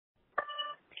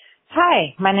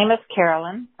Hi, my name is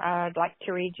Carolyn. I'd like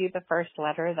to read you the first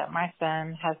letter that my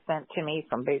son has sent to me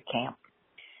from boot camp.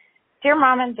 Dear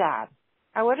Mom and Dad,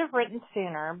 I would have written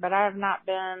sooner, but I have not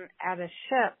been at a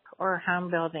ship or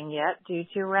home building yet due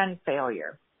to run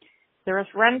failure. The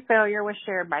run failure was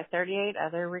shared by 38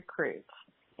 other recruits.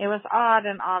 It was odd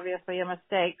and obviously a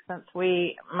mistake since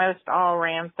we most all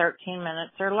ran 13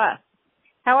 minutes or less.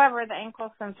 However, the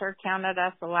ankle sensor counted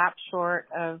us a lap short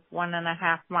of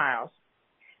 1.5 miles.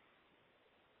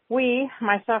 We,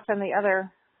 myself and the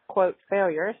other, quote,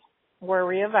 failures, were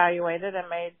reevaluated and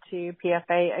made to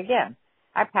PFA again.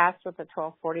 I passed with a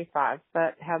 12:45,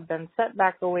 but have been set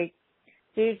back a week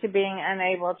due to being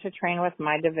unable to train with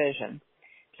my division.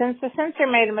 Since the sensor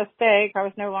made a mistake, I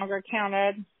was no longer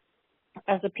counted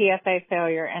as a PFA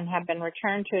failure and have been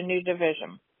returned to a new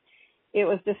division. It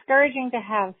was discouraging to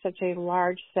have such a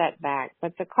large setback,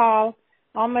 but the call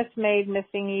almost made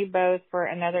missing you both for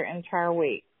another entire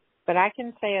week. But I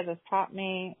can say it has taught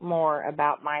me more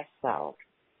about myself.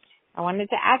 I wanted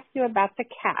to ask you about the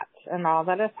cats and all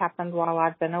that has happened while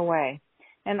I've been away,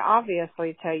 and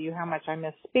obviously tell you how much I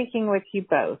miss speaking with you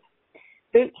both.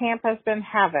 Boot camp has been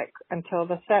havoc until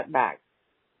the setback.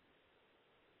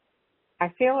 I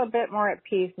feel a bit more at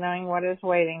peace knowing what is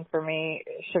waiting for me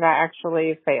should I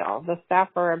actually fail. The staff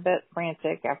are a bit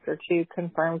frantic after 2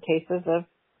 confirmed cases of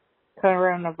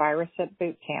coronavirus at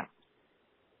boot camp.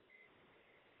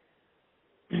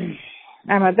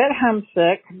 I'm a bit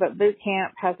homesick, but boot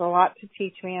camp has a lot to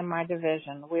teach me in my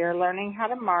division. We are learning how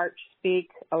to march, speak,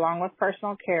 along with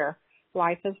personal care.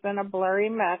 Life has been a blurry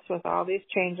mess with all these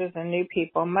changes and new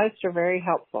people. Most are very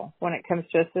helpful when it comes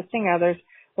to assisting others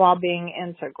while being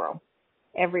integral.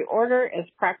 Every order is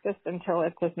practiced until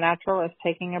it's as natural as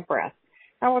taking a breath.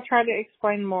 I will try to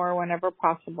explain more whenever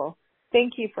possible.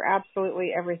 Thank you for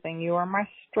absolutely everything. You are my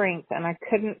strength, and I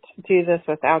couldn't do this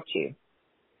without you.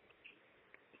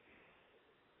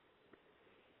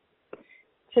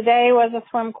 Today was a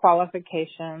swim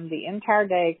qualification. The entire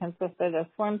day consisted of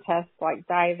swim tests like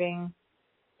diving,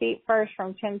 feet first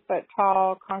from 10-foot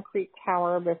tall concrete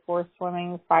tower before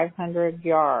swimming 500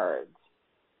 yards.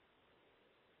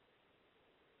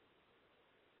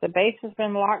 The base has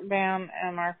been locked down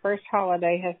and our first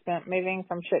holiday has spent moving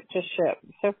from ship to ship.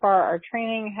 So far our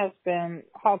training has been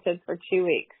halted for 2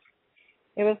 weeks.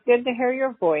 It was good to hear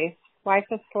your voice. Life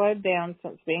has slowed down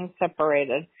since being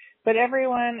separated. But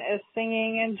everyone is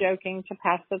singing and joking to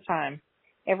pass the time.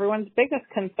 Everyone's biggest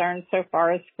concern so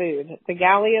far is food. The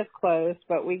galley is closed,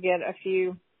 but we get a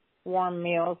few warm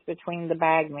meals between the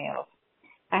bag meals.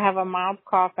 I have a mild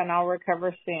cough and I'll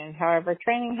recover soon. However,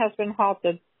 training has been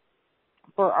halted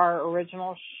for our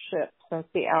original ship since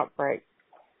the outbreak.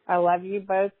 I love you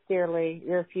both dearly,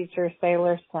 your future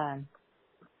sailor son.